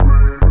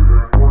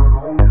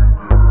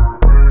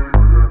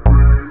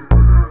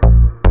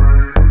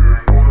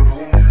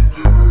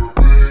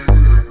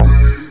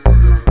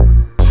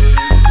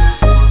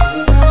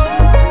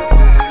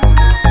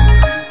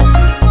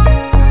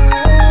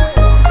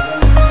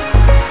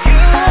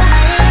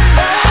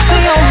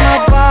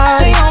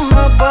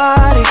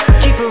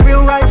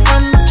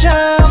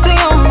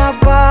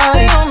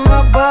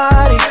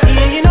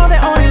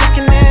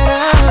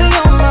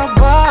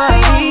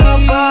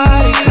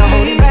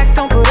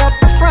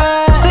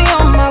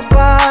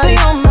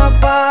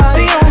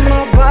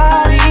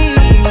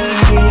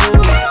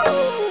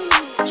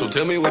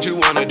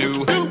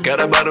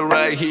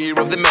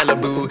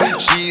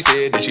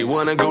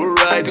wanna go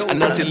right? A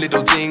naughty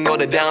little thing,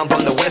 order down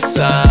from the west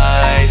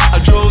side. I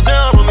drove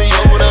down on the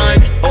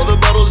 09. All the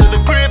bottles in the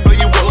crib, but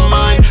you won't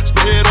mind.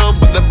 Split it up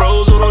with the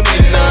bros who don't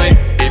need nine.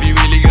 If you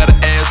really gotta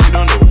ask, you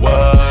don't know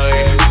why.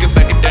 We can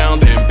back it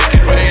down, then pick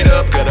it right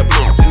up. Got a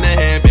blunt in the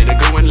hand, better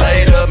go and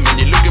light up. Man,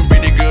 you're looking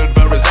pretty good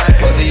far as I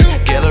can see.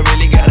 Girl, I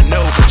really gotta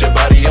know, put your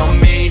body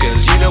on me.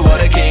 Cause you know what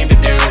I came to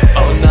do.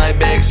 All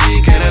night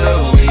backseat, can I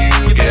know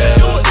you?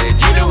 Girl, said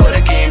you know what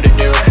I came to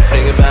do.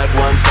 Bring it back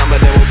one summer,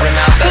 then we'll bring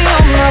out stay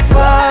on my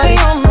body, stay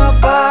on my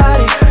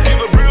body. Keep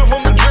it real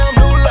from the drum,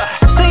 no lie.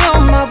 Stay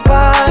on my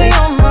body, stay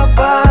on my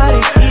body.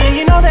 Yeah,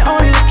 you know they're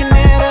only looking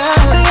at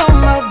us. Stay on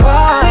my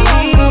body,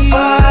 stay on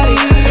my body.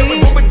 Tell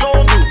me what we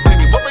gon' do,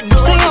 baby, what we gon' do?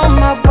 Stay on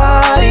my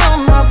body, stay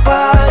on my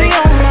body, stay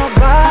on my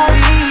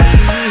body.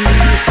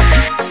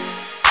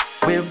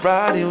 We're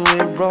riding,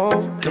 we're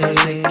rolling. Come and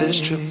take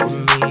this trip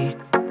with me.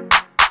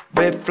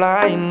 We're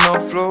flying or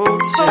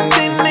floating.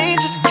 Something they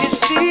just can't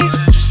see.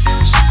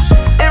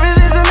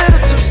 Everything's a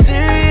little too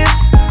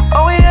serious.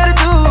 All we gotta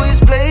do is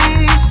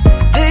blaze.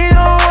 They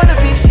don't wanna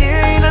be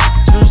hearing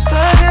us too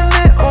stuck in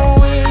their own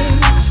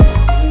ways.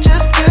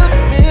 Just feel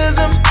the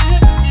rhythm,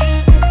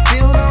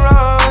 feel the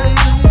rhyme.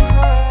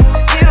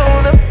 Get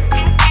on up,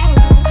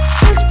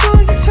 let's pull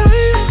your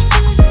time.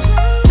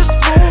 Just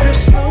move it,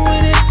 slow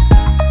in it.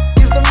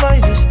 Give the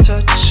Midas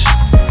touch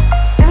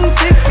and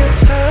take your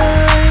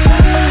time.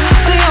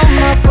 Stay on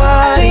my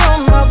body, stay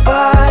on my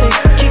body.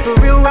 Keep it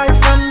real right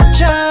from the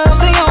jump.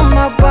 Stay on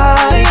my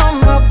body, stay on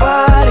my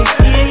body.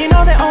 Yeah, you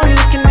know they're only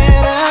looking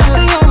at us.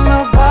 Stay on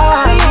my body,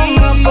 stay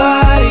on my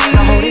body.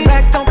 Now hold it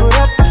back, don't put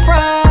up the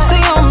front.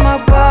 Stay on my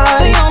body,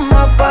 stay on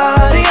my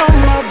body, stay on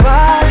my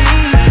body.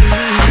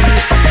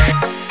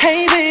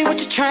 Hey babe, what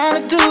you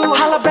tryna do?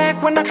 Holla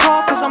back when I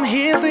call, cause I'm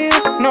here for you.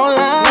 No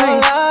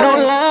line, no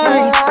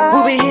line.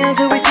 We'll be here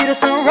until we see the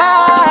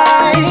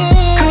sunrise.